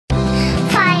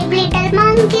little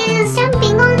monkeys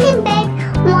jumping on the bed.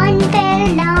 One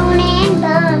fell down and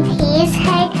bumped his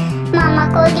head. Mama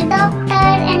called the doctor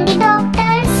and the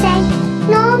doctor said,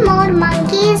 no more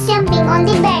monkeys jumping on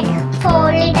the bed.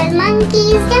 Four little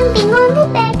monkeys jumping on the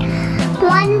bed.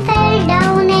 One fell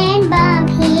down and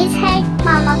bumped his head.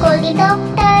 Mama called the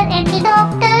doctor and the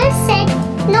doctor said,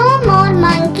 no more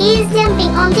monkeys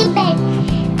jumping on the bed.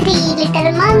 Three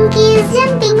little monkeys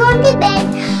jumping on the bed.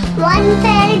 One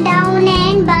fell down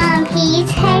and bumped his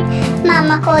head.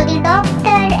 Mama called the doctor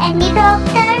and the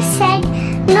doctor said,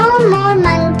 no more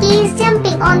monkeys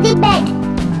jumping on the bed.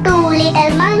 Two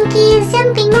little monkeys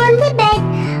jumping on the bed.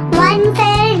 One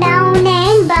fell down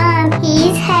and bumped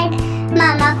his head.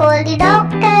 Mama called the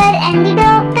doctor and the